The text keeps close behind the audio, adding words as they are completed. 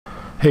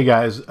Hey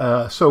guys,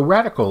 so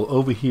Radical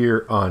over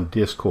here on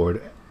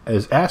Discord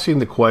is asking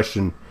the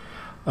question,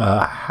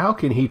 how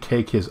can he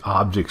take his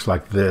objects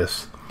like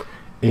this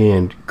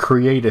and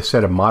create a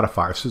set of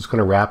modifiers? So it's going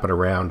to wrap it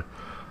around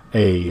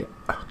a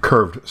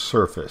curved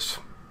surface.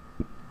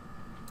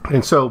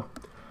 And so,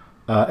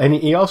 and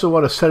he also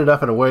wants to set it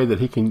up in a way that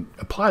he can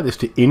apply this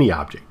to any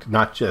object,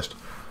 not just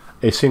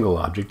a single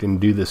object, and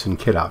do this in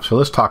KitOps. So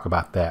let's talk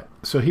about that.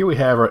 So here we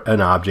have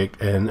an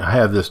object, and I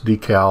have this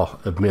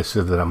decal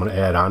emissive that I'm going to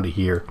add onto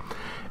here,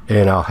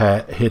 and I'll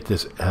hit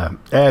this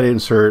add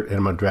insert, and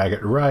I'm going to drag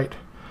it right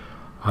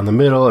on the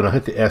middle, and I'll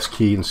hit the S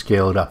key and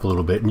scale it up a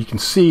little bit, and you can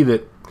see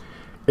that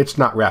it's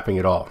not wrapping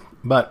at all.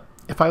 But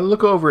if I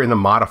look over in the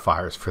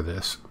modifiers for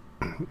this,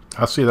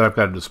 I'll see that I've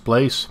got a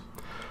displace,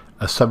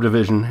 a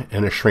subdivision,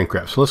 and a shrink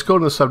wrap. So let's go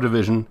to the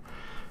subdivision,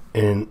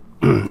 and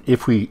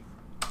if we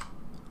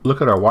look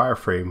at our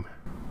wireframe,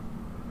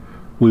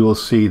 we will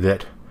see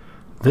that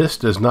this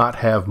does not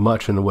have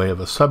much in the way of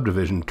a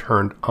subdivision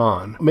turned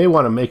on. You may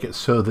want to make it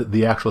so that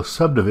the actual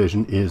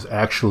subdivision is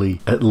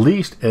actually at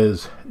least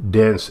as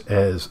dense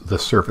as the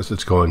surface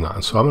it's going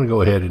on. So I'm going to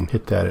go ahead and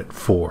hit that at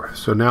 4.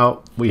 So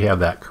now we have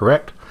that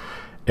correct.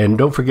 And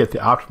don't forget the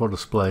optimal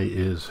display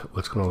is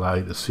what's going to allow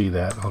you to see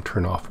that. I'll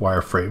turn off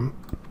wireframe.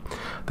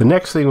 The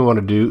next thing we want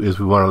to do is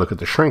we want to look at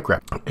the shrink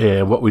wrap.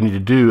 And what we need to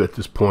do at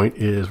this point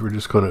is we're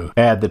just going to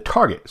add the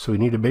target. So we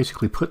need to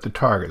basically put the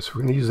target. So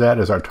we're going to use that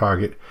as our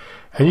target.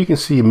 And you can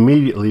see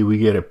immediately we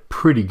get a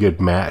pretty good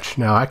match.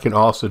 Now I can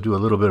also do a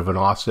little bit of an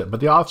offset, but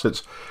the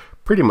offset's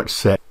pretty much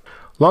set.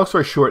 Long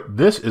story short,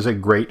 this is a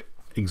great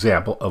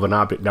example of an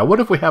object. Now what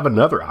if we have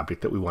another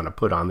object that we want to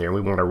put on there and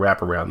we want to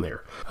wrap around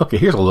there? Okay,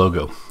 here's a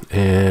logo.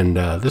 And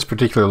this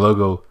particular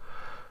logo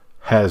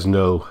has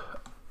no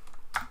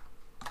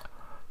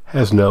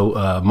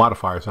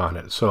modifiers on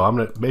it. So I'm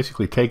going to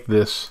basically take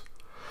this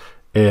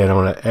and I'm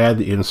going to add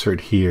the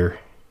insert here,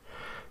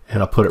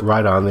 and I'll put it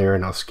right on there,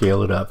 and I'll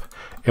scale it up,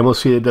 and we'll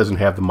see it doesn't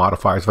have the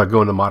modifiers. If I go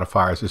into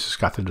modifiers, it's just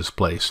got the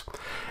displace.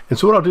 And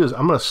so what I'll do is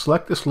I'm going to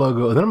select this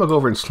logo, and then I'm going to go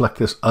over and select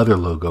this other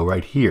logo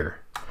right here.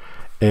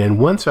 And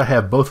once I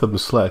have both of them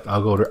select,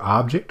 I'll go to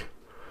Object,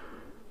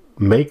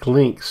 Make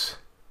Links,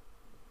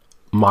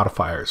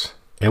 Modifiers.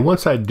 And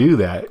once I do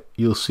that,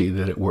 you'll see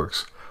that it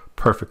works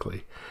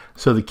perfectly.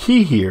 So the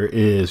key here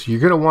is you're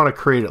going to want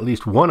to create at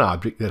least one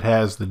object that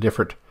has the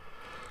different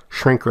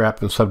shrink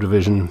wrap and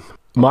subdivision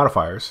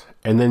modifiers,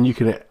 and then you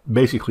can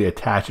basically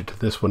attach it to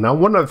this one. Now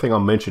one other thing I'll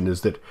mention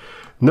is that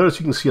notice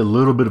you can see a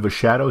little bit of a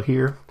shadow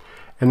here,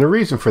 and the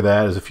reason for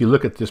that is if you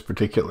look at this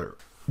particular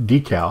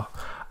decal,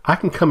 I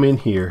can come in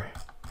here,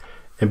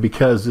 and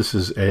because this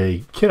is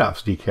a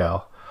KitOps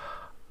decal,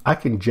 I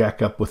can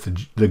jack up with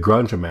the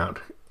grunge amount,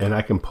 and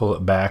I can pull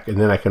it back, and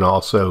then I can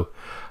also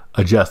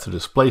adjust the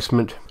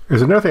displacement.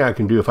 There's another thing I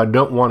can do if I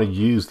don't want to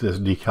use this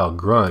decal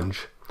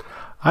grunge.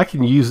 I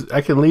can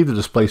leave the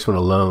displacement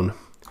alone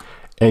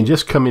and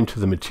just come into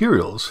the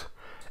materials,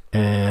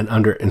 and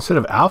instead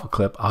of alpha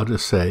clip, I'll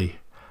just say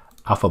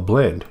alpha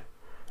blend,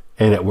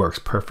 and it works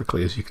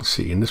perfectly, as you can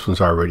see. And this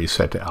one's already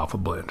set to alpha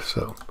blend.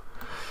 So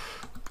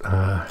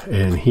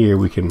and here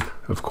we can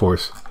of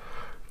course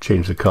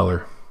change the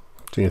color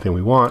to anything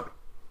we want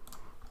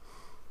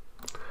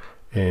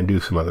and do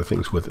some other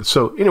things with it.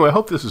 So anyway, I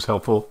hope this is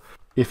helpful.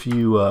 If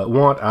you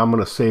want, I'm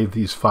going to save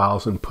these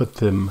files and put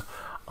them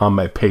on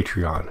my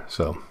Patreon.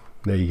 So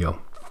there you go.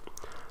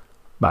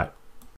 Bye.